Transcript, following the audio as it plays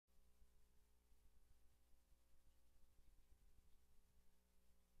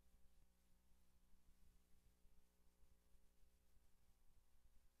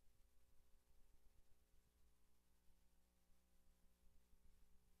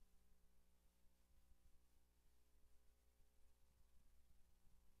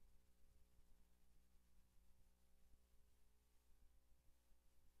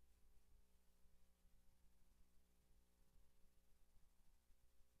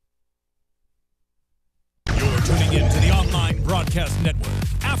tuning in to the online broadcast network,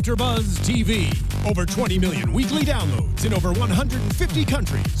 AFTERBUZZ TV. Over 20 million weekly downloads in over 150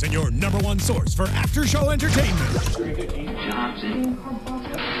 countries, and your #1 source for after-show entertainment.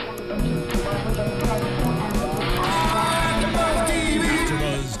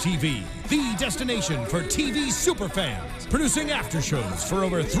 AFTERBUZZ TV, the destination for TV superfans, producing aftershows for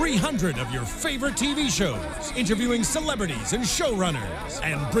over 300 of your favorite TV shows, interviewing celebrities and showrunners,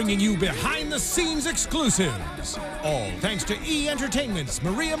 and bringing you behind-the-scenes exclusives. All thanks to E! Entertainment's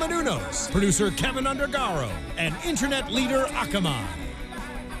Maria Menounos, producer Kevin Undergaro, and internet leader Akamai.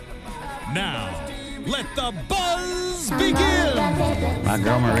 Now, let the buzz begin! My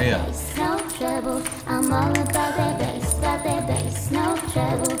girl Maria. No trouble, I'm all about that bass, no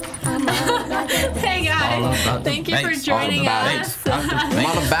trouble, I'm all about that bass. Hey guys, thank you for joining us. I'm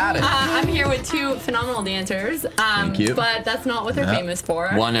all about it. I'm here with two phenomenal dancers. Thank you. But that's not what they're famous for.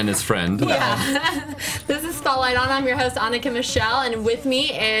 One and his friend. Yeah. This is Spotlight On. I'm your host, Annika Michelle, and with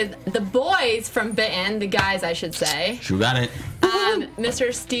me is the boys from Bitten, the guys, I should say. You got it.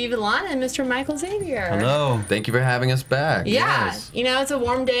 Mr. Steve Lund and Mr. Michael Xavier. Hello. Thank you for having us back. Yeah. Yes. You know, it's a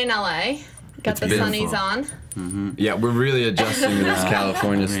warm day in LA. Got the sunnies on. Yeah, we're really adjusting to this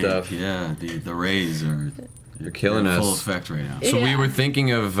California stuff. Yeah, the rays are You're killing us. Full effect right now. So we were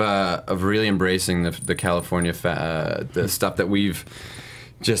thinking of really embracing the California the stuff that we've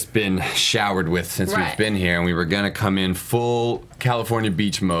just been showered with since we've been here, and we were gonna come in full California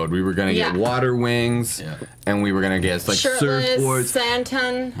beach mode. We were gonna get water wings, and we were gonna get like surfboards,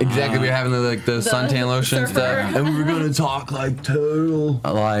 suntan. Exactly, we were having the suntan lotion stuff, And we were gonna talk like total,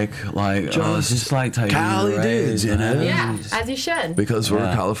 just like Cali dudes, you know? Yeah, as you should. Because we're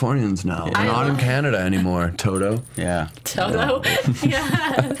Californians now. We're not in Canada anymore, Toto. Yeah. Toto.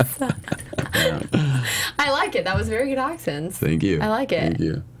 Yes. I like it. That was very good accents. Thank you. I like it. Thank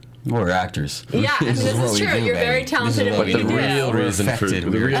you. We're actors. Yeah, this is true. You're very talented at what you The do. real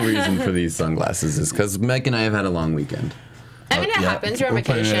reason for these sunglasses is because Meg and I have had a long weekend. I mean, it happens. You're on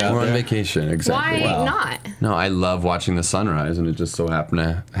vacation. We're on vacation, exactly. Why not? No, I love watching the sunrise, and it just so happened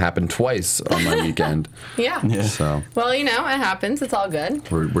to happen twice on my weekend. Yeah. So. Well, you know, it happens. It's all good.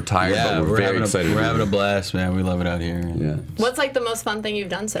 We're tired, but we're very excited. We're having a blast, man. We love it out here. Yeah. What's like the most fun thing you've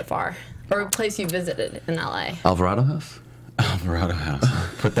done so far, or a place you visited in LA? Alvarado House. Alvarado House.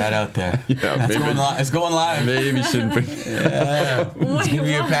 Put that out there. Yeah, It's going live. Maybe shouldn't bring. Yeah. It's gonna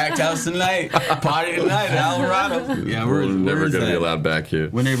be a packed house tonight. Party tonight at Alvarado. Yeah, we're never gonna be allowed back here.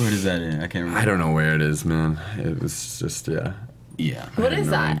 What neighborhood is that in? I can't remember. I don't know where it is, man. It was just Yeah. What is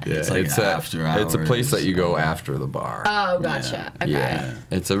that? Yeah, It's like after hours. It's a place that you go after the bar. Oh, gotcha. Okay. Yeah,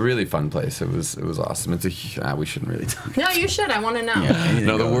 it's a really fun place. It was awesome. It's we shouldn't really talk. No, you should. I want to know. Yeah,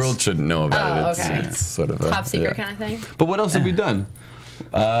 No, the world shouldn't know about it. Okay. It's sort of Top secret kind of thing. But what else have we done?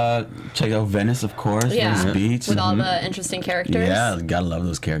 Check out Venice, of course. Yeah. Venice Beach. With all the interesting characters. Yeah, gotta love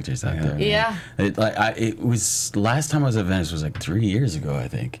those characters out there. Yeah. It was last time I was at Venice was like 3 years ago, I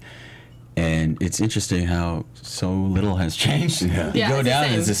think. And it's interesting how so little has changed. Yeah, You go it's down, the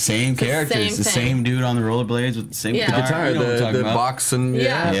and it's the same characters. same It's the thing. same dude on the rollerblades with the same guitar. You know what I'm talking the about. box, and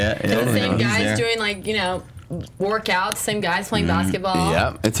Yeah. Yeah, And the same he's guys there. doing like, you know, workouts, same guys playing basketball.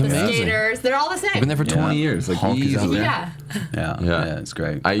 Yeah, it's The amazing. skaters, they're all the same. I've been there for 20 years. Like Hulk is out easily. there. Yeah. Yeah, it's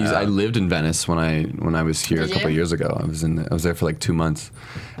great. I lived in Venice when I was here Did a couple you? of years ago. I was there for like 2 months,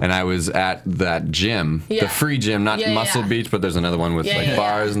 and I was at that gym, the free gym, not Muscle Beach, but there's another one with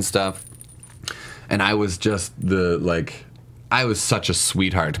bars and stuff. And I was just I was such a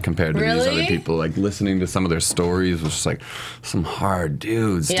sweetheart compared to these other people. Like listening to some of their stories was just like some hard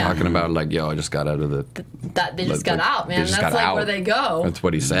dudes talking about like, yo, I just got out of the. They just got out, man. That's That's like where they go. That's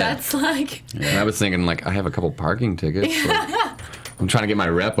what he said. That's like. And I was thinking like, I have a couple parking tickets. I'm trying to get my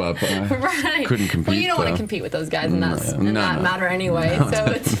rep up. Right. Couldn't compete. Well, you don't want though. to compete with those guys in that No. matter anyway, so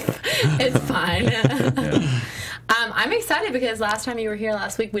it's fine. I'm excited because last time you were here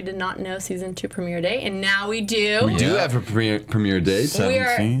last week, we did not know season 2 premiere date, and now we do. We do have a premiere date.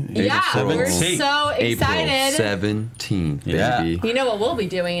 We're we're so excited. April 17th, baby. Yeah. You know what we'll be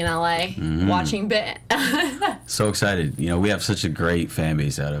doing in LA? Watching Bitten. So excited. You know, we have such a great fan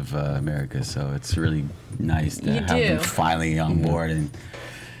base out of America, so it's really nice to have them finally on board and,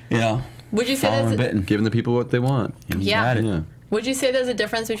 you know, Would you say following that's Bitten. Giving the people what they want. Yeah. Yeah. Would you say there's a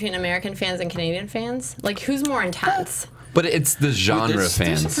difference between American fans and Canadian fans? Like, who's more intense? But it's the genre There's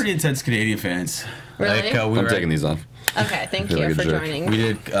fans. some pretty intense Canadian fans. Really? Like, I'm taking these off. Okay, thank feel you like a for jerk. joining. We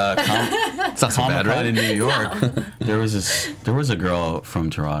did It's not so bad, Comic-Con right? in New York. There was a girl from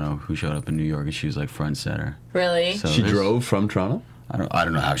Toronto who showed up in New York, and she was like front center. Really? So She there's- drove from Toronto? I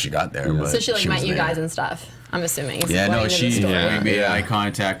don't know how she got there, but So she like met was you there. guys and stuff. I'm assuming. Yeah, no, she we made eye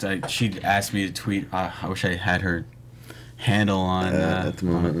contact. She asked me to tweet. I wish I had her handle on at the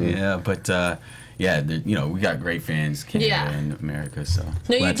moment. But we got great fans, Canada and America. So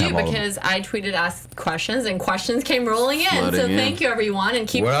no, you do, because I tweeted ask questions and questions came rolling in. Thank you, everyone, and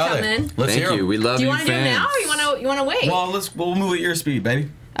keep coming. Let's hear you. We love you. Do you want to do it now, or you want to wait? Well, we'll move at your speed, baby.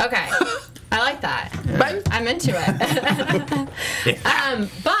 Okay. I like that. I'm into it.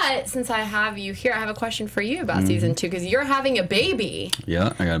 But since I have you here, I have a question for you about season 2, because you're having a baby.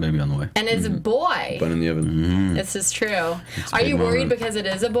 Yeah, I got a baby on the way. And it's a boy. Bun in the oven. This is true. Are you worried because it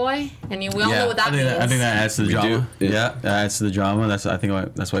is a boy? And we all know what that means. I think that adds to the drama. Yeah, that adds to the drama.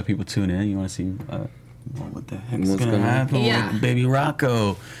 That's why people tune in. You want to see what the heck's going to happen with baby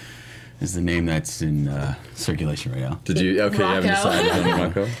Rocco. Is the name that's in circulation right now. Did you? Okay, you haven't decided on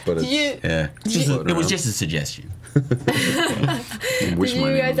Rocco, but it was just a suggestion. Did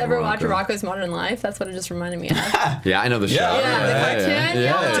you guys ever watch Rocco's Modern Life? That's what it just reminded me of. Yeah, I know the show. Yeah, the cartoon.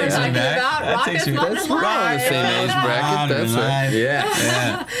 Yeah, we're talking about Rocco's Modern Life. We're on the same age bracket. That's right. Yeah,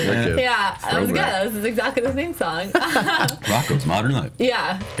 that was good. That was exactly the same song. Rocco's Modern Life.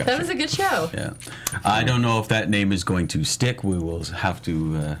 Yeah, that was a good show. Yeah, I don't know if that name is going to stick. We will have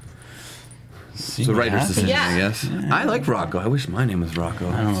to. So writer's decision, I guess. Yeah. I like Rocco. I wish my name was Rocco.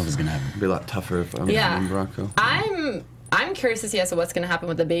 I don't know if it's gonna happen. It'd be a lot tougher if I was named Rocco. I'm curious to see what's gonna happen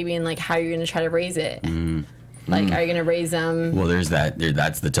with the baby and like how you're gonna try to raise it. Like, are you gonna raise them? Well, there's that.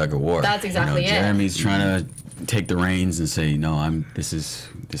 That's the tug of war. That's exactly it. Jeremy's trying to take the reins and say, no, This is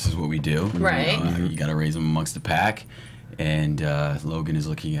what we do. Right. You got to raise them amongst the pack, and Logan is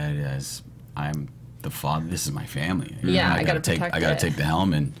looking at it as I'm the father. This is my family. Yeah, I gotta protect it. I gotta take the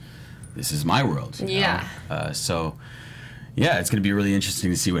helm and. This is my world. Yeah. It's going to be really interesting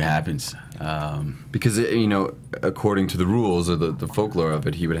to see what happens. Because, according to the rules or the folklore of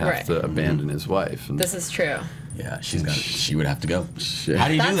it, he would have to abandon his wife. And this is true. Yeah, she would have to go. Shit. How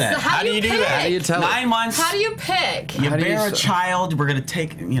do you do that? How do you do that? How do you tell 9 months. How do you pick? You bear a child. We're gonna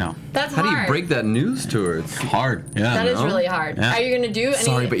take. That's how hard. do you break that news to her? It's hard. Yeah. That is really hard. Yeah. Are you gonna do anything?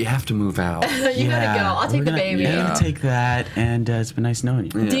 Sorry, but you have to move out. You gotta go. I'll take the baby. Yeah, you take that, and it's been nice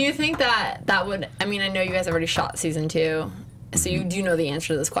knowing you. Do you think that would? I mean, I know you guys have already shot season 2. So you do know the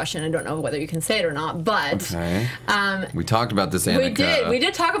answer to this question. I don't know whether you can say it or not, but we talked about this, Annika. We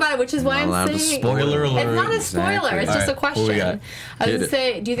did talk about it, which is why I'm saying spoiler alert. It's not a spoiler. It's just a question. I was gonna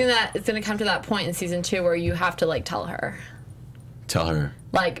say, do you think that it's gonna come to that point in season 2 where you have to like tell her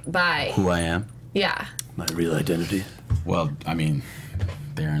by who I am? Yeah. My real identity. Well, I mean,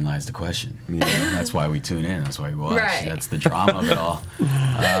 therein lies the question. That's why we tune in. That's why we watch. Right. That's the drama of it all.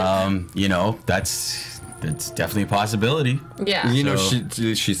 That's definitely a possibility. Yeah.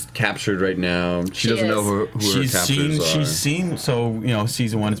 She's captured right now. She doesn't know who her captors are. She's seen,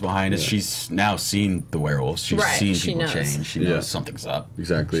 season 1 is behind us. She's now seen the werewolves. She's seen people change. She knows something's up.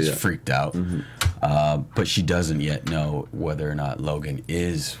 Exactly. She's freaked out. But she doesn't yet know whether or not Logan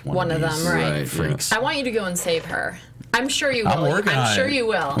is one of these them, freaks. I want you to go and save her. I'm sure you will. I'm sure you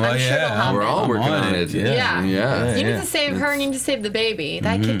will. Well, I'm sure it'll happen. We're all working on it. Yeah. You need to save her and you need to save the baby.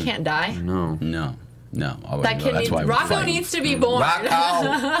 That kid can't die. No. That kid needs. Rocco needs to be born.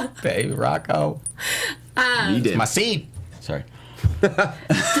 Rocco, baby, Rocco. It's my seed. Sorry.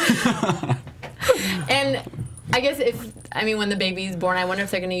 And I guess when the baby's born, I wonder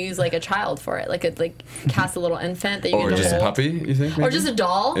if they're going to use like a child for it, like cast a little infant that you can hold. Or just a puppy, you think? Maybe? Or just a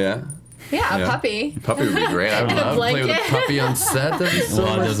doll. Yeah. Yeah, a puppy. Puppy would be great. I would love to play with a puppy on set. That'd be so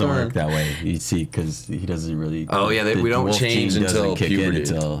much it doesn't fun. work that way. You see, because he doesn't really. Oh yeah, we don't change until puberty.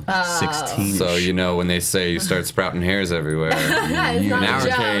 Until 16. So when they say you start sprouting hairs everywhere. In our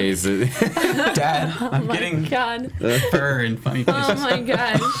case, Dad, I'm getting fur and funny faces. Oh my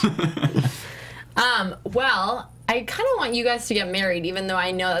gosh. Well, I kind of want you guys to get married, even though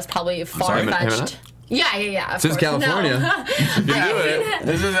I know that's probably far-fetched. Yeah. This is California. You can do it.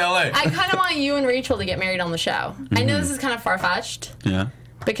 This is LA. I kind of want you and Rachel to get married on the show. I know this is kind of far-fetched. Yeah.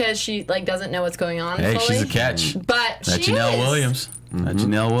 Because she doesn't know what's going on. Hey, fully. she's a catch. But that's she Janelle is. Williams. That's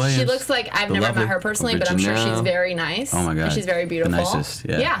Janelle Williams. She looks like I've never met her personally, but I'm sure she's very nice. Oh my god. And she's very beautiful. The nicest.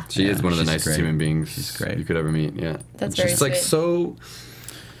 Yeah. She is one of the nicest human beings you could ever meet. Yeah. That's very sweet.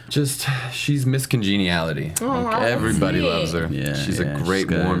 She's Miss Congeniality. Everybody loves her. Yeah, she's a great,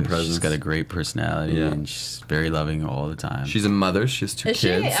 warm presence. She's got a great personality, and she's very loving all the time. She's a mother. She has 2 kids.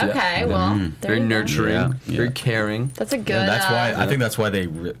 Is she? Okay, well, very nurturing, very caring. That's a good. That's why I think that's why they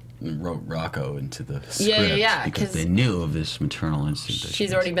wrote Rocco into the script because they knew of this maternal instinct.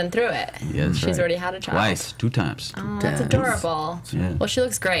 She's already been through it. Yeah, she's already had a child. Twice, 2 times. Oh, that's adorable. Yeah. Well, she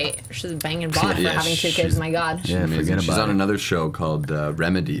looks great. She's banging bod for having 2 kids. My God. Yeah, forget about She's on another show called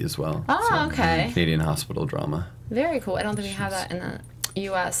Remedy as well. Oh, okay. Canadian hospital drama. Very cool. I don't think we have that in the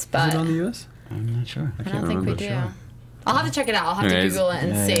U.S. But is it on the U.S.? I'm not sure. I don't think we do. I'll have to check it out. I'll have to Google it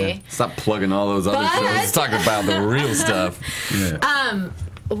and see. Yeah. Stop plugging all those other shows. Let's talk about the real stuff. Yeah.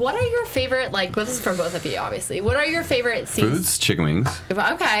 What are your favorite, like, this is for both of you, obviously. What are your favorite scenes? Foods, chicken wings.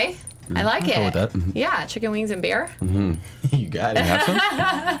 Okay. I like it. Go with that. Yeah, chicken wings and beer. You got it. Have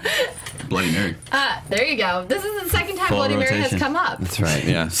some? Bloody Mary. There you go. This is the second time Full Bloody Mary rotation. has come up. That's right,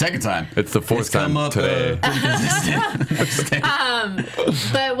 yeah. Second time. It's the 4th time up, today.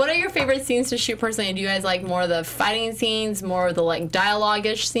 But what are your favorite scenes to shoot personally? Do you guys like more of the fighting scenes, more of the, like,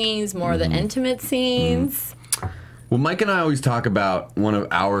 dialogue-ish scenes, more of the intimate scenes? Well, Mike and I always talk about one of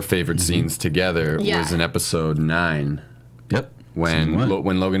our favorite scenes together was in episode 9. Yep.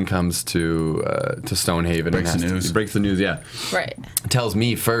 When Logan comes to Stonehaven breaks and the news. He breaks the news, yeah. Right. Tells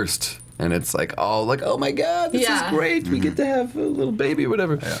me first, and it's like, oh my God, this is great. We get to have a little baby or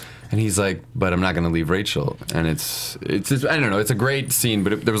whatever. Yeah. And he's like, but I'm not going to leave Rachel. And it's just, I don't know, it's a great scene,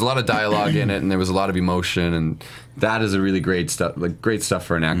 but there was a lot of dialogue in it, and there was a lot of emotion, and that is a really great stuff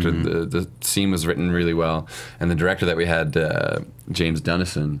for an actor. The scene was written really well, and the director that we had, James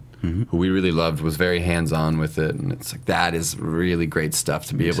Dunnison, who we really loved, was very hands-on with it, and it's like, that is really great stuff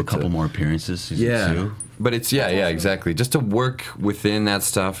to be able to... a couple more appearances, season 2. But it's, exactly. Just to work within that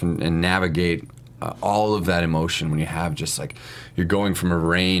stuff and navigate all of that emotion when you have just, like, you're going from a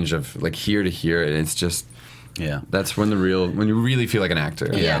range of, like, here to here, and it's just... Yeah. That's when you really feel like an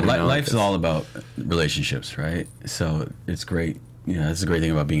actor. Yeah. Life's all about relationships, right? So it's great. That's the great thing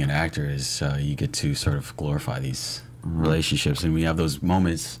about being an actor is you get to sort of glorify these relationships, and we have those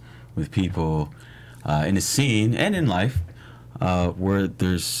moments with people in a scene and in life where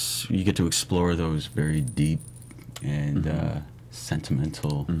you get to explore those very deep and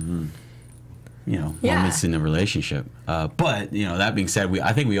sentimental moments in the relationship. But that being said,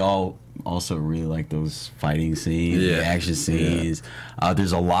 I think we all also really like those fighting scenes, the action scenes.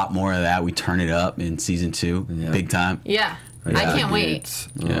 There's a lot more of that. We turn it up in season 2, big time. Yeah. I can't wait.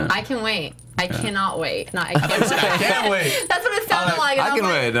 Yeah. I can wait. I cannot wait. No, I can't wait. I can't wait. That's what it sounded like. I can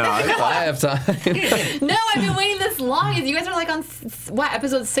wait. No, I have time. No, I've been waiting this long. You guys are like on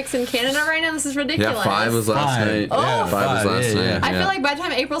episode 6 in Canada right now. This is ridiculous. Yeah, 5 was last night. Oh, yeah, 5 was last night. I feel like by the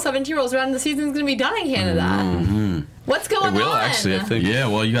time April 17 rolls around, the season's gonna be done in Canada. What's going on? It will actually, I think. Yeah,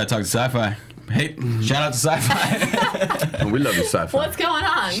 well, you gotta talk to Syfy. Hey, shout out to Syfy. We love you, Syfy. What's going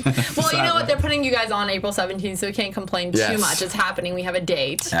on? Well, you know what? They're putting you guys on April 17th, so we can't complain too much. It's happening. We have a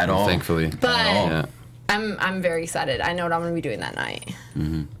date. At all. Thankfully. But I'm very excited. I know what I'm going to be doing that night.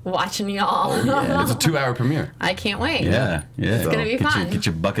 Watching y'all. It's a 2-hour premiere. I can't wait. Yeah. It's going to be fun. Get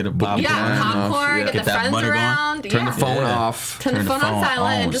your bucket of popcorn. Yeah, popcorn, get the friends around. Turn the phone off. Turn the phone on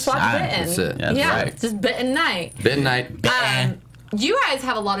silent and just watch Bitten. That's it. That's right. Just Bitten night. Bitten night. You guys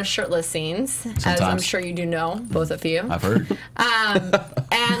have a lot of shirtless scenes, as I'm sure you do know, both of you. I've heard.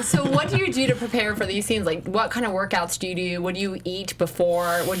 And so what do you do to prepare for these scenes? Like, what kind of workouts do you do? What do you eat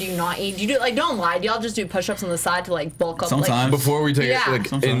before? What do you not eat? Do you do, like, don't lie. Do y'all just do push-ups on the side to, like, bulk up? Sometimes. Like, before we take it,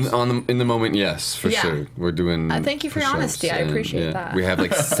 like, in the moment, yes, for sure. We're doing thank you for your honesty. I appreciate that. We have,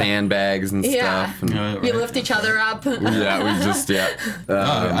 like, sandbags and stuff. And, you lift each other up. We just,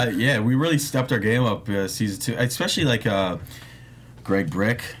 we really stepped our game up season 2, especially, like, Greg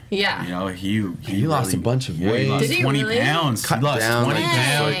Brick. Yeah. He lost a bunch of weight. He lost Did he 20 really? pounds. Cut he lost down. 20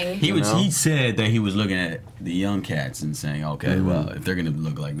 pounds. Dang. He said that he was looking at the young cats and saying, okay, well, if they're gonna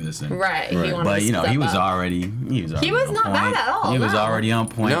look like this, then right. But he was already he was not bad at all. He was already on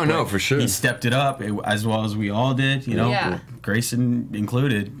point. No, for sure. He stepped it up as well as we all did. Grayson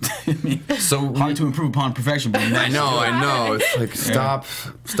included. I mean, so hard to improve upon perfection, but I know. It's like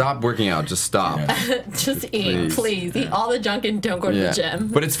stop working out. Just stop. Just eat, please. Eat all the junk and don't go to the gym.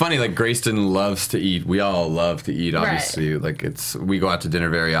 But it's funny. Like Grayston loves to eat. We all love to eat. Obviously, like we go out to dinner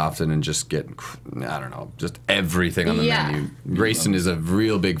very often and just get just everything on the menu. Grayston is a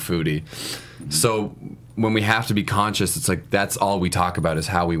real big foodie. So when we have to be conscious, it's like that's all we talk about is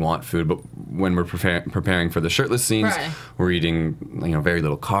how we want food. But when we're preparing for the shirtless scenes, we're eating very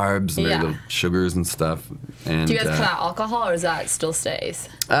little carbs and very little sugars and stuff. And do you guys cut out alcohol, or is that still stays?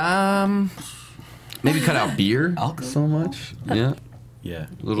 Maybe cut out beer. So much. Yeah. Yeah.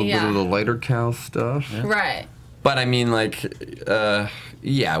 A little bit of the lighter cow stuff. Yeah. Right. But I mean, like,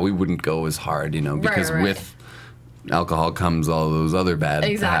 we wouldn't go as hard, because alcohol comes all those other bad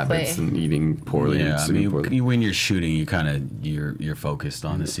habits and eating poorly. Yeah, and sleeping poorly. When you're shooting, you're focused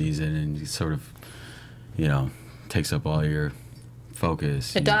on the season, and you sort of, takes up all your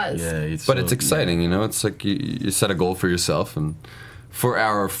focus. It does. Yeah, it's exciting, It's like you set a goal for yourself, and for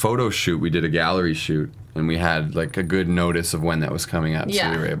our photo shoot, we did a gallery shoot, and we had like a good notice of when that was coming up,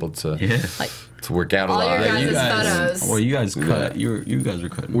 so we were able to to work out a lot. All your guys' photos. Well, you guys cut. You guys were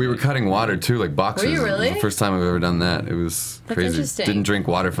cutting. We were cutting water too, like boxes. Were you really? It was the first time I've ever done that. It was crazy. Interesting. Didn't drink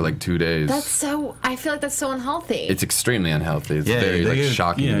water for like 2 days. I feel like that's so unhealthy. It's extremely unhealthy. It's very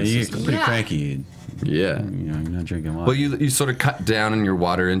shocking. You get pretty cranky. Yeah. You're not drinking water. Well, you sort of cut down on your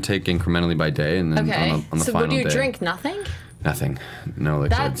water intake incrementally by day, and then on the final day. So what do you drink? Nothing? Nothing. No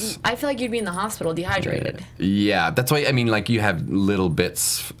liquids. I feel like you'd be in the hospital dehydrated. Yeah, that's why, like you have little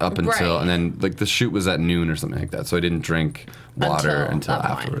bits up until, and then like the shoot was at noon or something like that, so I didn't drink water until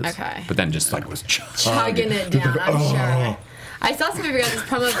afterwards. Okay. But then just like was chugging it down, I'm sure. I saw some of your guys'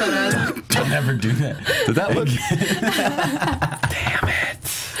 promo photos. Don't ever do that. Did that look? Damn it.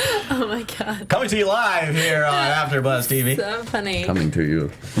 Oh my god. Coming to you live here on AfterBuzz TV. So funny. Coming to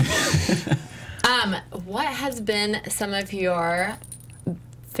you. What has been some of your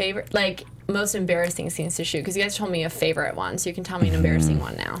favorite, like, most embarrassing scenes to shoot? Because you guys told me a favorite one, so you can tell me an embarrassing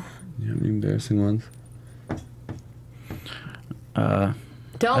one now. You have any embarrassing ones?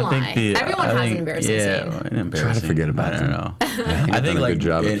 Don't lie. Everyone has an embarrassing scene. Try to forget about it. I don't know. I think like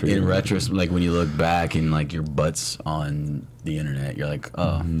in retrospect, like when you look back and like your butt's on the internet, you're like,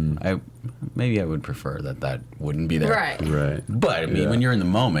 oh, maybe I would prefer that wouldn't be there. Right. But I mean, when you're in the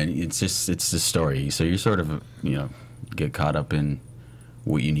moment, it's the story. So you sort of get caught up in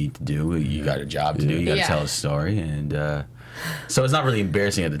what you need to do. You got a job to do. You got to tell a story, and so it's not really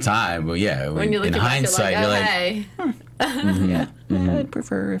embarrassing at the time. But when you look in hindsight, you're like, I'd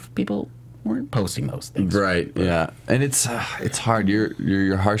prefer if people weren't posting those things. Right. But, yeah. And it's hard. You're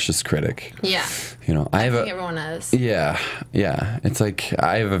your harshest critic. Yeah. I think everyone is. Yeah. Yeah. It's like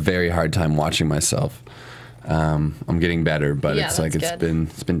I have a very hard time watching myself. I'm getting better, but it's like it's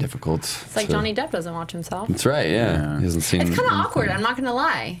been difficult. It's like Johnny Depp doesn't watch himself. That's right. Yeah. He hasn't seen. It's kind of awkward. I'm not gonna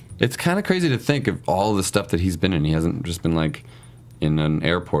lie. It's kind of crazy to think of all the stuff that he's been in. He hasn't just been like in an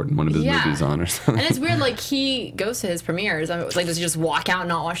airport in one of his movies on or something. And it's weird, like, he goes to his premieres. Like, does he just walk out and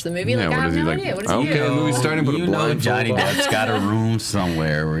not watch the movie? Like, I have no idea. What does he do? Okay, the movie's starting, put a blindfold Johnny Depp's got a room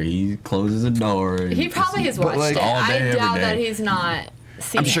somewhere where he closes a door. He probably has watched it. All day, I doubt that he's not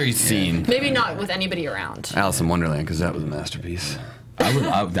seen I'm sure he's seen. Maybe not with anybody around. Alice in Wonderland, because that was a masterpiece.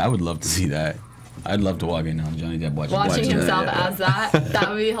 I would love to see that. I'd love to walk in on Johnny Depp watching himself as that. That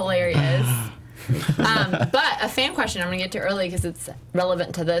would be hilarious. But a fan question I'm going to get to early because it's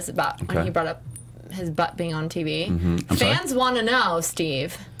relevant to this about when he brought up his butt being on TV. Fans want to know,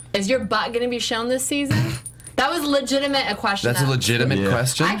 Steve, is your butt going to be shown this season? That was a question. That's a legitimate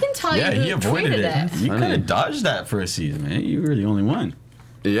question? I can tell you he who avoided tweeted it. You kind of dodged that for a season, man. You were the only one.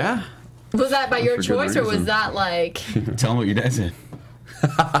 Yeah. Was that by your choice or was that like... Tell him what your dad said.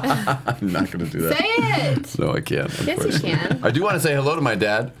 I'm not going to do that. Say it. No, I can't. Yes, you can. I do want to say hello to my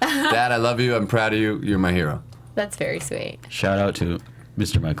dad. Dad, I love you. I'm proud of you. You're my hero. That's very sweet. Shout out to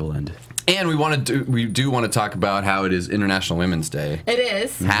Mr. Michael Lund. And we do want to talk about how it is International Women's Day. It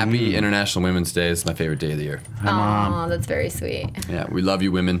is. Happy International Women's Day. It's my favorite day of the year. Oh, that's very sweet. Yeah, we love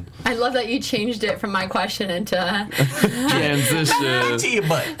you, women. I love that you changed it from my question into transition. To your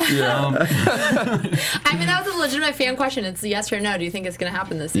butt. I mean, that was a legitimate fan question. It's yes or no. Do you think it's going to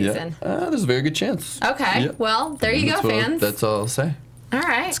happen this season? There's a very good chance. Okay. Yep. Well, there you go, fans. That's all I'll say. All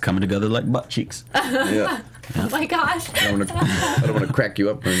right. It's coming together like butt cheeks. Yeah. Oh my gosh. I don't want to crack you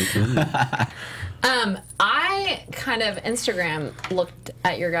up or anything. I kind of looked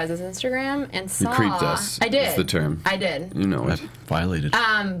at your guys' Instagram and saw. You creeped us. I did. That's the term. I did. You know it. Violated.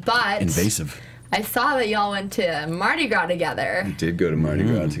 But invasive. I saw that y'all went to Mardi Gras together. We did go to Mardi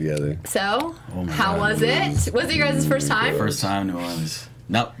Gras together. So, how was it? Was it your guys' first time? First time in New Orleans.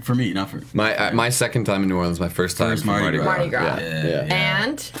 Not for me, not for my second time in New Orleans. My first time for Mardi Gras. Mardi Gras. Yeah.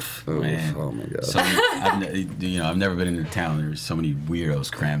 And oh my god! So, I've never been in a town. There's so many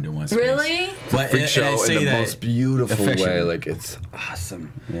weirdos crammed in one space. Really? But freak show in the most beautiful way. Like it's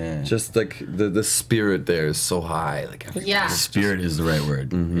awesome. Yeah. Just like the spirit there is so high. Like spirit is the right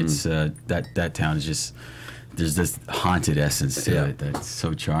word. It's that town is just there's this haunted essence to it that's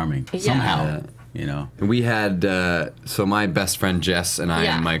so charming. Somehow. Yeah. You know, we had so my best friend Jess and I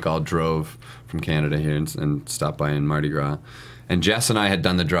and Mike all drove from Canada here and stopped by in Mardi Gras, and Jess and I had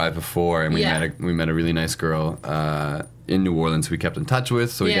done the drive before, and we met a really nice girl in New Orleans who we kept in touch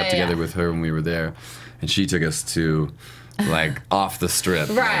with, so we got together with her when we were there, and she took us to like off the strip,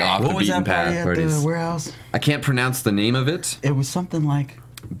 Right. like off What the was beaten that party path. at the warehouse? I can't pronounce the name of it. It was something like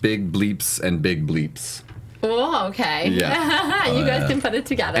Big bleeps and big bleeps. Oh, okay. Yeah. You guys can put it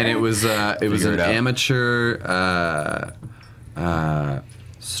together. And it was an it out. amateur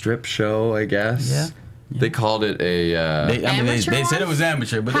strip show, I guess. Yeah. They called it a. they said it was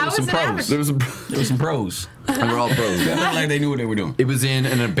amateur, but How there was some is it pros. amateur? There was Some pros. and we're all pros. It Yeah. looked like they knew what they were doing. It was in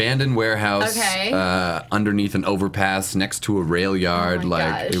an abandoned warehouse, Okay. underneath an overpass, next to a rail yard. Oh my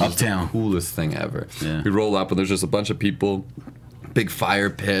Like it gosh. was Uptown. the coolest thing ever. Yeah. We roll up and there's just a bunch of people, big fire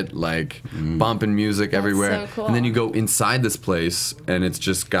pit, like bumping music everywhere. so cool. And then you go inside this place and it's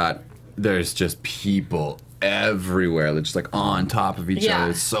just there's just people everywhere. They're just like on top of each Yeah.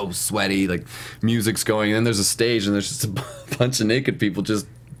 other. It's so sweaty. Like music's going, and then there's a stage and there's just a bunch of naked people just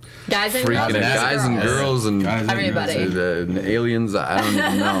guys and freaking girls. out. Guys and girls and Guys and Everybody. and aliens. I don't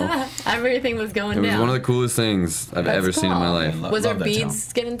even know. Everything was going It was down. one of the coolest things I've That's ever seen in my cool. life. Was there Love that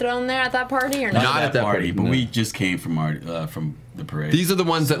beads getting thrown there at that party or Not not? at that party, but no. we just came from the parade. These are the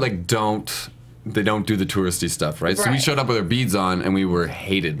ones that like don't do the touristy stuff, right? So we Right. showed up with our beads on and we were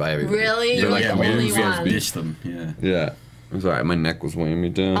hated by everybody. Really? They're You're like, the "Man, only you guys one." beat-" ditched them. Yeah. Yeah. I'm sorry, my neck was weighing me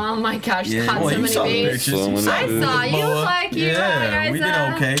down. Oh my gosh, Yeah. caught Well, so you many saw the beads. pictures. You I saw the saw you. boa. Look like you Yeah, we did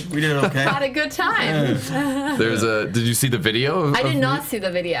guys, okay. We did okay. Had a good time. Did you see the video? I did of not me? see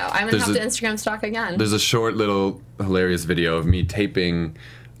the video. I'm gonna There's have to a- Instagram stalk again. There's a short little hilarious video of me taping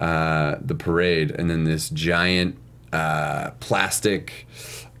the parade, and then this giant plastic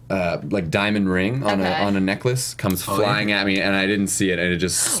like diamond ring on Okay. a necklace comes flying at me, and I didn't see it, and it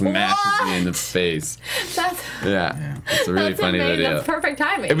just smashes me in the What? face. That's Yeah, it's a really that's funny amazing. video. That's perfect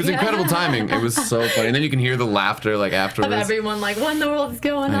timing. It was incredible timing. It was so funny, and then you can hear the laughter like Of afterwards. everyone like, what in the world is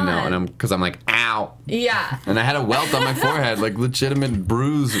going I on? know, and because I'm like, ow, Yeah. and I had a welt on my forehead, like legitimate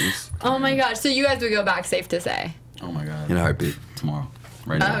bruises. Oh my gosh. So you guys would go back, safe to say. Oh my god. In a heartbeat. Tomorrow.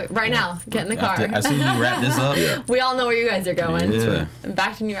 Right now. Right now, get in the car. As soon as we wrap this up. We all know where you guys are going. Yeah.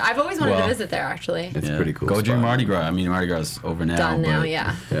 Back to New York. I've always wanted to Well, visit there, actually. It's Yeah. pretty cool. Go spot. during Mardi Gras. I mean, Mardi Gras is over now. Done now, but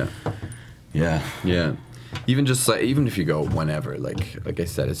yeah. Yeah. Yeah. Yeah. Even just like, even if you go whenever, like I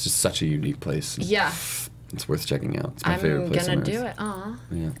said, it's just such a unique place. Yeah. It's worth checking out. It's my favorite I'm place gonna on do earth. it. Aw.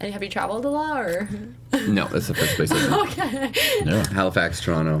 Yeah. And have you traveled a lot, or? No, that's the first place I've been. Okay. Yeah. Halifax,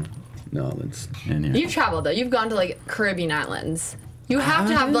 Toronto. No, that's. And yeah. You've traveled though. You've gone to like Caribbean islands. You have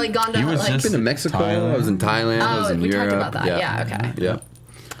to have like gone to He was like. just- I've been to Mexico. Thailand. I was in Thailand. I was Oh, in we Europe. talked about that. Yeah. Okay. Yeah.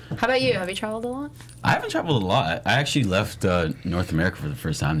 How about you? Have you traveled a lot? I haven't traveled a lot. I actually left North America for the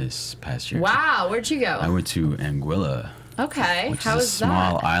first time this past year. Wow. Where'd you go? I went to Anguilla, Okay. which How is a was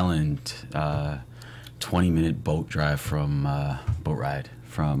small that? island, 20-minute boat drive from boat ride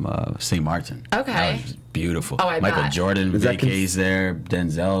from St. Martin. Okay. That was beautiful. Oh, I Michael bet. Jordan Is that vacays there.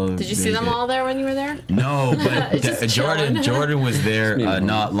 Denzel. Did you see them all there when you were there? No, but Just chilling. Jordan was there me a moment.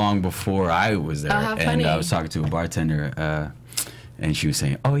 not long before I was there, Oh, how and funny. I was talking to a bartender, and she was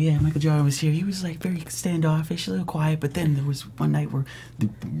saying, "Oh yeah, Michael Jordan was here. He was like very standoffish, a little quiet, but then there was one night where the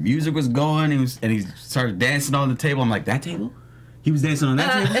music was going, and he started dancing on the table. I'm like, that table? He was dancing on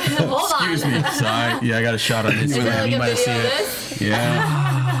that table? Hold on. Excuse me. Sorry. Yeah, I got a shot on Is there Instagram. like You a might have video seen of it. this?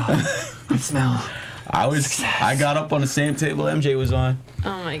 Yeah. Smell. I got up on the same table MJ was on.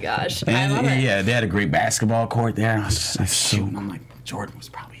 Oh my gosh. I And love it. yeah, they had a great basketball court there. I was just shooting. I'm like, Jordan was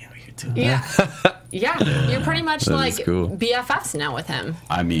probably out here too. Yeah. Yeah. You're pretty much That like is cool. BFFs now with him.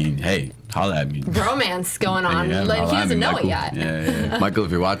 I mean, hey, holla at me. Romance going on. Yeah, Like, holla he at doesn't me, know Michael. it yet. Yeah. Michael,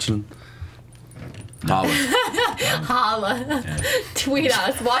 if you're watching, holla. Holla. Tweet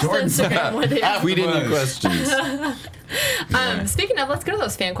us. Watch Jordan. the Instagram with you. Tweet in your questions. Speaking of, let's go to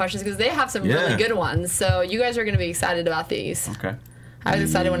those fan questions because they have some really Yeah. good ones. So you guys are going to be excited about these. Okay. I was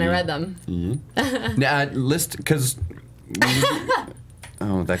excited when I read them. List, because.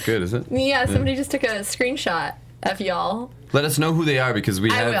 Oh, that good, is it? Yeah, somebody just took a screenshot of y'all. Let us know who they are because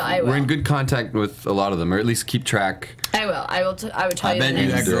I will. we're in good contact with a lot of them, or at least keep track. I will. I would tell I you bet the you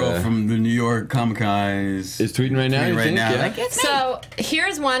names. that girl Uh, from the New York Comic Con is tweeting right now. tweeting you right think? now. Yeah. Like, it's So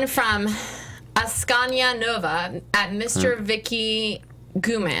here's one from Ascania Nova at Mr. Vicky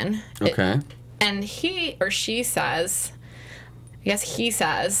Guman. Okay. And he or she says, I guess he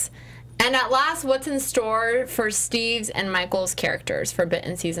says, and at last, what's in store for Steve's and Michael's characters for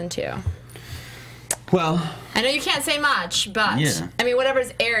Bitten Season 2? Well, I know you can't say much, but Yeah. I mean,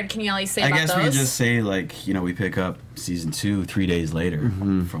 whatever's aired, can you at least say I about guess those? we could just say, like, you know, we pick up season 2 3 days later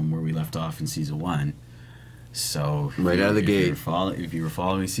from where we left off in season 1. So Right out of the gate. If you were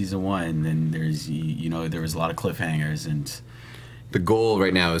following season 1, then there was a lot of cliffhangers and the goal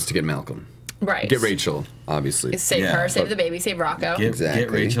right now is to get Malcolm. right. Get Rachel, obviously. Save Yeah. her, save the baby, save Rocco. get Exactly.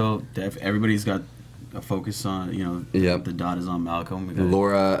 Rachel. Everybody's got a focus on, you know, Yep. the dot is on Malcolm. We gotta-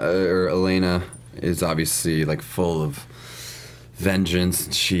 Laura or Elena is obviously like full of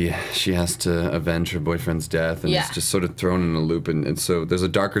vengeance. She has to avenge her boyfriend's death, and Yeah. is just sort of thrown in a loop. And so there's a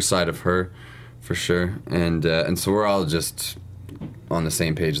darker side of her, for sure. And so we're all just on the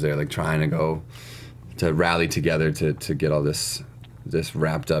same page there, like trying to rally together to get all this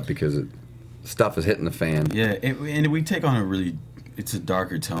wrapped up, because stuff is hitting the fan. Yeah, and we take on it's a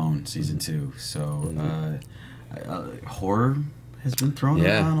darker tone, season 2. So horror has been thrown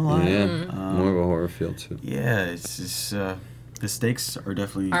around a lot. Yeah, more of a horror feel too. Yeah, it's just the stakes are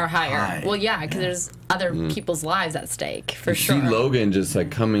definitely higher. high. Well, yeah, because there's other people's lives at stake for You sure. see Logan just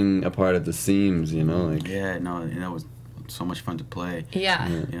like coming apart at the seams, you know, like Yeah, no, and that was so much fun to play. Yeah.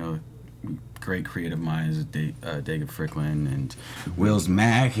 You know, great creative minds, David Fricklin and Wills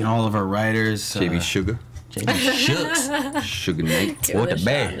Mack and all of our writers. JB Sugar, JB Shooks. Sugar Knight. Give What it a the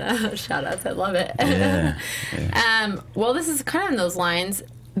bay. shout outs, I love it. Yeah. Well, this is kind of in those lines.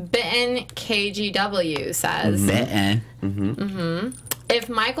 Bitten KGW says, if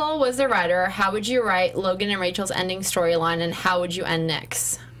Michael was the writer, how would you write Logan and Rachel's ending storyline, and how would you end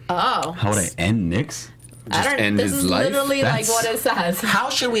Nick's? Oh. How would I end Nick's? I don't. end This his is life? literally like That's- what it says. How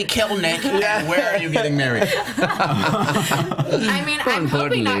should we kill Nick? And where are you getting married? I mean, I'm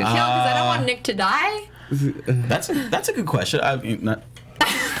hoping not kill because I don't want Nick to die. That's a good question. I mean,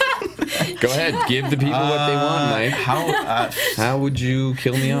 Go ahead, give the people what they want, Mike. How would you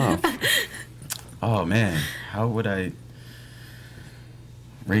kill me off? Oh man, how would I?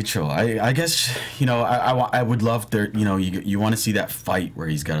 Rachel, I guess, you know, I would love there. You know, you want to see that fight where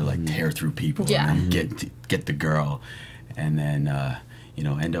he's got to like tear through people Yeah. and then get the girl, and then you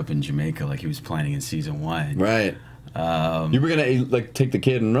know, end up in Jamaica like he was planning in season 1. Right. You were gonna like take the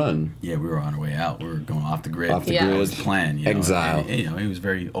kid and run. Yeah, we were on our way out. We were going off the grid. Off the Yeah. That grid. was the plan. You know? Exile. And, you know, he was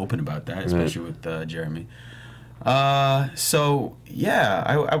very open about that, especially with Jeremy. So yeah,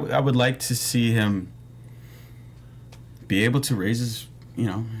 I would like to see him be able to raise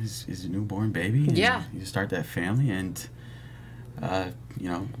his newborn baby. And Yeah. you start that family, and you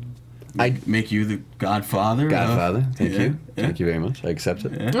know, I'd make you the godfather. Godfather. Thank yeah, you. yeah. Thank you very much. I accept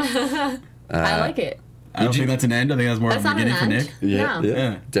it. I like it. I don't think that's an end. I think that's more That's of a not an beginning for end. Nick. Yeah, No. yeah,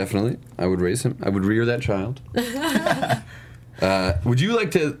 Yeah. definitely. I would raise him. I would rear that child. Would you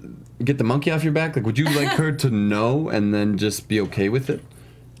like to get the monkey off your back? Like, would you like her to know and then just be okay with it?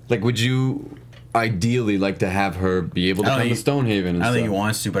 Like, would you ideally like to have her be able to I don't come to think- Stonehaven and I don't think he stuff?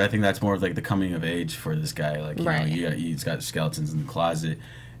 wants to, but I think that's more of like the coming of age for this guy. Like, you Right. know, he's got skeletons in the closet,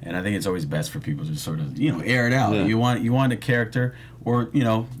 and I think it's always best for people to sort of, you know, air it out. Yeah. You want a character, or you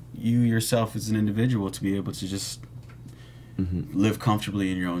know, you yourself as an individual to be able to just live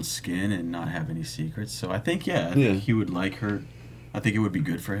comfortably in your own skin and not have any secrets. So I think, I think he would like her. I think it would be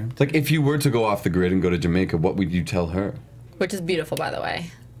good for him. It's like, if you were to go off the grid and go to Jamaica, what would you tell her? Which is beautiful, by the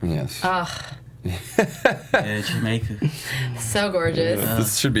way. Yes. Yeah, Jamaica. So gorgeous.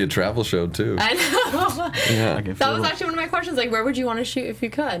 This should be a travel show too. I know. Yeah. I can That feel was it. actually one of my questions. Like, where would you want to shoot if you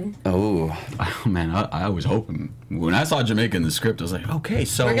could? Oh. Oh man, I was hoping when I saw Jamaica in the script, I was like, okay,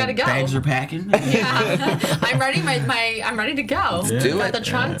 so We gotta go. bags are packing. Yeah. I'm ready. I'm ready to go. do Got it. the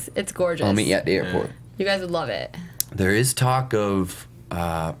trunks. It's gorgeous. I'll meet you at the airport. You guys would love it. There is talk of,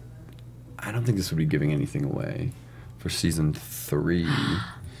 I don't think this would be giving anything away for season 3.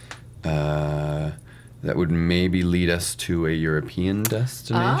 That would maybe lead us to a European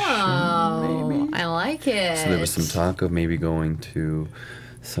destination. Oh, maybe. I like it. So there was some talk of maybe going to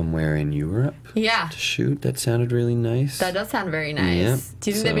somewhere in Europe Yeah. to shoot. That sounded really nice. That does sound very nice. Yeah, Do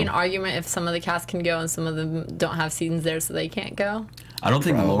you think there'd be an so- argument if some of the cast can go and some of them don't have seasons there so they can't go? I don't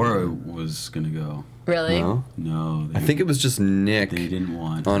think Probably. Laura was gonna go. Really? No? No, I think it was just Nick they didn't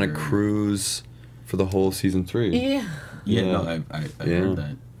want on a her. cruise for the whole season 3. Yeah. Yeah, Yeah. no, I Yeah. heard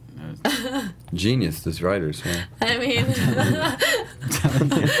that. Genius, this writers. Huh? I mean,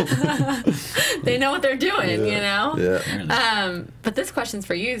 they know what they're doing, you know? Yeah. But this question's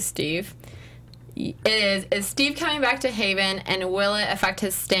for you, Steve. Is Steve coming back to Haven, and will it affect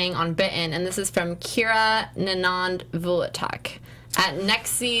his staying on Bitten? And this is from Kira Nanand Vulatak at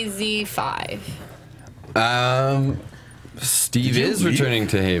NexiZ5. Steve Did you is leave? returning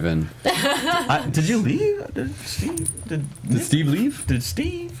to Haven. Did you leave? Did Steve? Did Steve leave?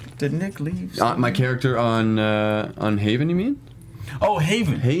 Did Nick leave? My character on Haven, you mean? Oh,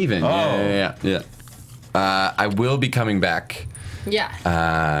 Haven. Haven. Oh. Yeah. I will be coming back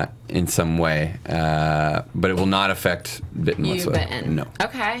Yeah. in some way, but it will not affect Bitten You whatsoever. Bitten. No.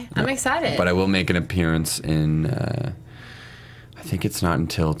 Okay. I'm excited. But I will make an appearance in. I think it's not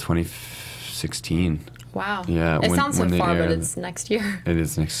until 2016. Wow. Yeah. It sounds so when they far, air, but it's next year. It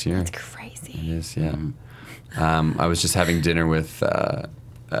is next year. That's crazy. It is, yeah. I was just having dinner with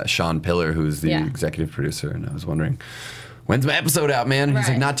Sean Pillar, who's the executive producer, and I was wondering, when's my episode out, man? And he's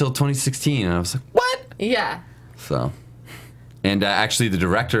like, not till 2016. And I was like, what? Yeah. So, and actually the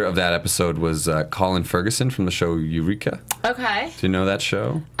director of that episode was Colin Ferguson from the show Eureka. Okay. Do you know that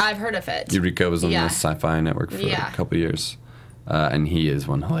show? I've heard of it. Eureka was on the Syfy network for a couple of years. And he is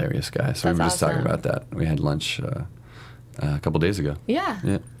one hilarious guy. So we were just talking about that. We had lunch a couple days ago. Yeah.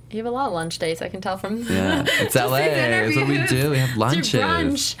 You have a lot of lunch dates, I can tell from it's LA. That's what we do. We have lunches.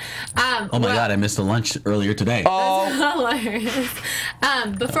 Brunch. Oh my God, I missed a lunch earlier today. Oh, hilarious.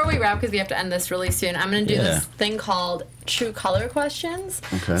 Before we wrap, because we have to end this really soon, I'm going to do this thing called True Color Questions.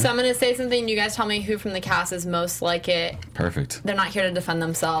 Okay. So I'm going to say something, you guys tell me who from the cast is most like it. Perfect. They're not here to defend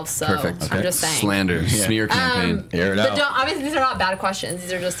themselves, so perfect. I'm just saying. Slander, smear campaign. Air it But out. obviously these are not bad questions.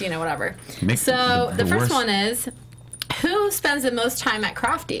 These are just, whatever. The The first worst. one is, who spends the most time at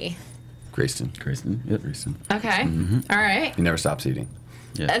Crafty? Grayson. Yep. Grayson. Okay. All right. He never stops eating.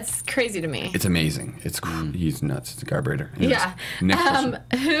 Yeah. That's crazy to me. It's amazing. It's he's nuts. It's a carburetor. Yeah. Next question.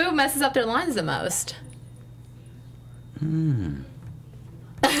 Who messes up their lines the most?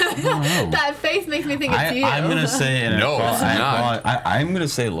 That face makes me think it's you. I'm gonna say No, it's not. I'm gonna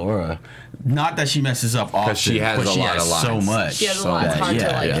say Laura. Not that she messes up often, she has but a she lot has of lines. so much. She has a so lot. It's hard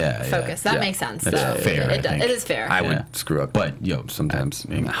that- to focus. That makes sense. That's though. fair, I think. It is fair. I would screw up, But sometimes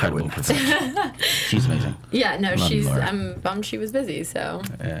incredible perfection. She's amazing. Yeah, no, Love you, Laura. I'm bummed she was busy, so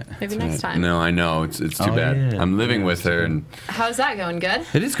maybe next time. No, I know it's too bad. Yeah. I'm living with her, and How's that going? Good?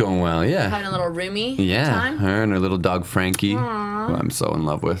 it is going well. Yeah, Having a little roomy time? her and her little dog Frankie, who I'm so in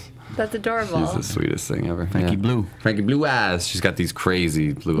love with. That's adorable. She's the sweetest thing ever. Frankie Blue. Frankie Blue eyes. She's got these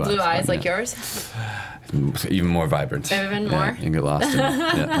crazy blue eyes. Blue eyes like yours? Even more vibrant. Even more? Yeah, you get lost in it.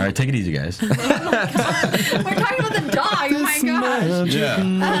 Yeah. All right, take it easy, guys. We're talking about the dog. Oh my gosh.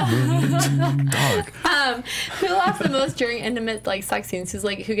 Dog. Who laughs the most during intimate sex scenes?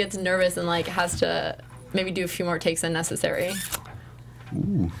 Who gets nervous and has to maybe do a few more takes than necessary?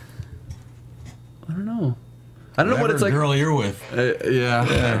 Ooh. I don't know. I don't know what it's like. Girl you're with.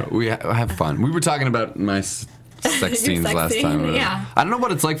 We have fun. We were talking about my sex scenes sex last scene, time. yeah. I don't know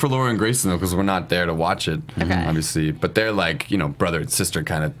what it's like for Laura and Grayson though, because we're not there to watch it, Okay. obviously. But they're brother and sister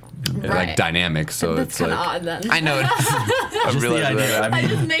kind of Right. dynamic. So That's it's kind of odd then. I know it. I Just the realize idea. that. I It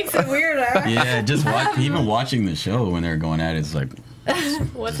just mean, makes it weirder. yeah, just even watching the show when they're going at it, it's like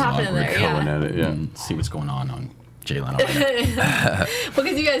What's happening awkward there? Going Yeah. at it, yeah. see what's going on Jalen.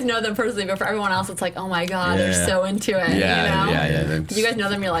 Because you guys know them personally, but for everyone else, it's like, oh my god, Yeah. they're so into it. Yeah, you know? yeah. If you guys know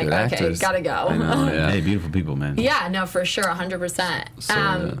them, you're like, Good okay, actors. gotta go. I know, yeah. Hey, beautiful people, man. Yeah, no, for sure, 100%. So,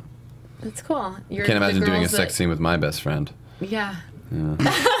 yeah. That's cool. You're Can't the imagine doing a girls sex scene with my best friend. Yeah.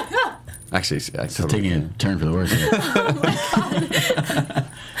 Actually, I So totally taking a turn for the worse here.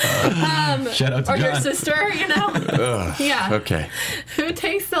 Shout out to Or your John. sister, Yeah. Okay. Who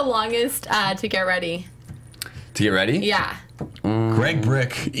takes the longest to get ready? To get ready? Yeah. Greg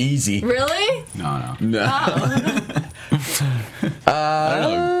Brick, easy. Really? No. No. I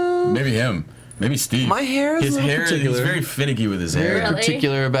don't know. Maybe him. Maybe Steve. My hair is His a little hair. He's particular. very finicky with his hair. Really?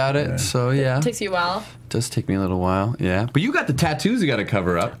 Particular about it, so yeah. Takes you a while. Does take me a little while, yeah. But you got the tattoos you got to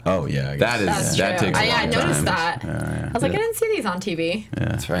cover up. Oh yeah. I That guess. is That's true. that takes a long I noticed time. that. Yeah. I was like, I didn't see these on TV.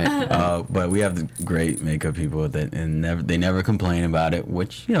 That's right. But we have the great makeup people they never complain about it.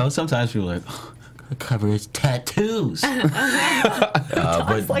 Which sometimes people are like, oh, gotta cover his tattoos.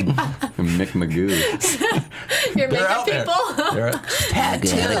 But Like Mick Magoo. your they're makeup out there. people. They're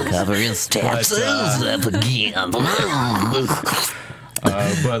Gotta cover his tattoos up again.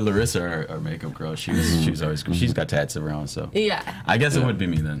 but Larissa, our makeup girl, she's always she's got tats around. So Yeah. I guess it would be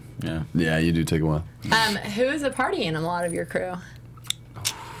me then. Yeah. Yeah, you do take a while. Who is a party animal out of your crew?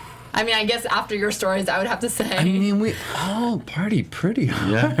 I mean, I guess after your stories, I would have to say. I mean, we all party pretty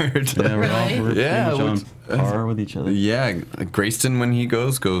hard. Yeah, we're all Really? we're Yeah, pretty much on par with each other. Yeah, Grayston when he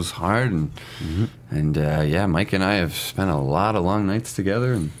goes hard, and yeah, Mike and I have spent a lot of long nights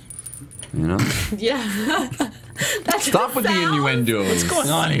together, and Yeah. That stop with the sounds- innuendo. What's What's going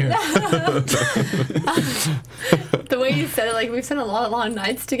on here? The way you said it, like we've spent a lot of long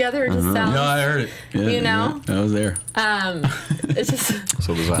nights together. It just sounds. No, I heard it. Yeah, You know? I was there. It's just.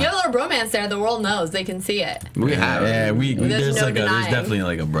 So was You have I. a little bromance there. The world knows. They can see it. We have. Yeah, There's no there's denying. definitely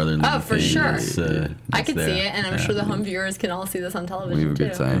like a brotherly Oh, for thing. sure. It's, I it's can there. see it, and I'm sure the home viewers can all see this on We television have a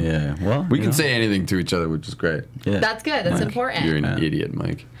good too. time. Yeah. Well, We can say anything to each other, which is great. yeah. That's good. That's important. You're an idiot,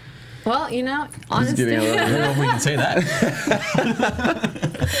 Mike. Well, honesty. getting a I little- don't know if we can say that.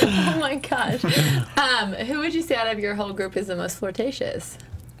 Oh my gosh. Who would you say out of your whole group is the most flirtatious?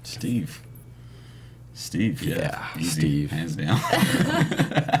 Steve. Steve. Yeah, easy, Steve. hands down.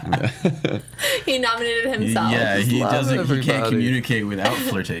 He nominated himself. Yeah, he doesn't. He can't everybody. communicate without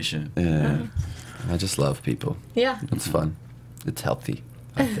flirtation. Yeah. I just love people. Yeah. It's fun. It's healthy.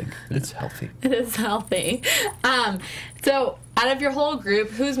 I think it's healthy. It is healthy. So, out of your whole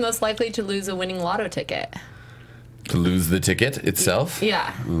group, who's most likely to lose a winning lotto ticket? To lose the ticket itself?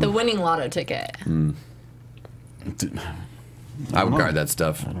 Yeah, the winning lotto ticket. I would guard that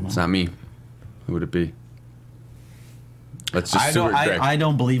stuff. It's not me. Who would it be? Let's just I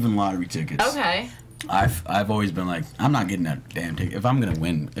don't believe in lottery tickets. Okay. I've always been like, I'm not getting that damn ticket. If I'm gonna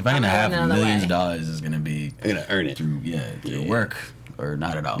win, if I'm gonna have millions of dollars, it's gonna be I'm gonna earn it through work or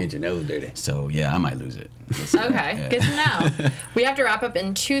not at all. Get your nose dirty. So yeah, I might lose it. Okay, good to know. We have to wrap up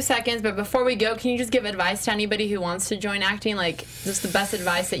in 2 seconds, but before we go, can you just give advice to anybody who wants to join acting? Like, just the best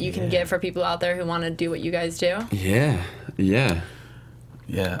advice that you can give for people out there who want to do what you guys do? Yeah.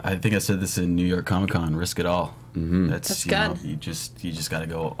 I think I said this in New York Comic Con. Risk it all. Mm-hmm. That's good. You just got to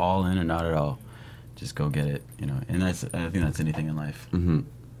go all in or not at all. Just go get it. And I think that's anything in life. Mm-hmm.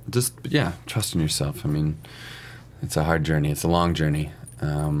 Just trust in yourself. I mean, it's a hard journey. It's a long journey.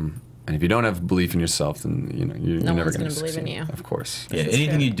 And if you don't have belief in yourself, then you're never going to believe in you. Of course. Yeah,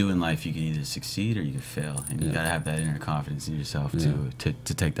 anything you do in life, you can either succeed or you can fail, and you got to have that inner confidence in yourself to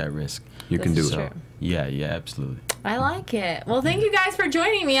take that risk. You can do it. Yeah, absolutely. I like it. Well, thank you guys for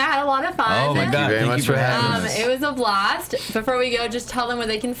joining me. I had a lot of fun. Oh my God! Thank you very much for having us. It was a blast. Before we go, just tell them where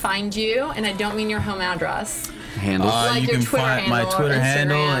they can find you, and I don't mean your home address. Handle. Like you your can Twitter find my handle or Twitter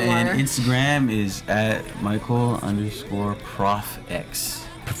handle Instagram and Instagram is at Michael_ProfX.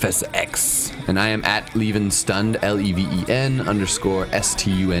 Professor X. And I am at Levenstund, LEVEN_STUND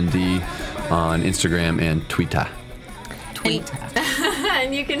on Instagram and Twitter.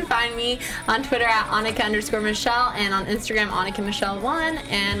 And you can find me on Twitter at Annika_Michelle and on Instagram Annika Michelle1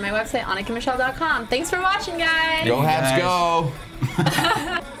 and my website AnnikaMichelle.com. Thanks for watching, guys. Go Habs, go!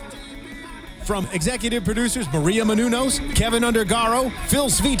 From executive producers Maria Menounos, Kevin Undergaro, Phil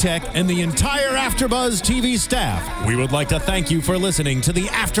Svitek, and the entire AfterBuzz TV staff, we would like to thank you for listening to the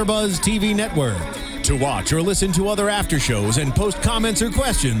AfterBuzz TV network. To watch or listen to other after shows and post comments or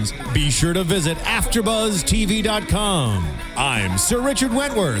questions, be sure to visit AfterBuzzTV.com. I'm Sir Richard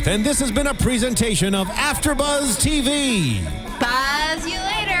Wentworth, and this has been a presentation of AfterBuzz TV. Buzz you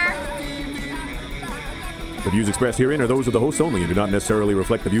later. The views expressed herein are those of the hosts only and do not necessarily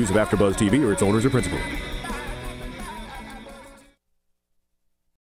reflect the views of AfterBuzz TV or its owners or principals.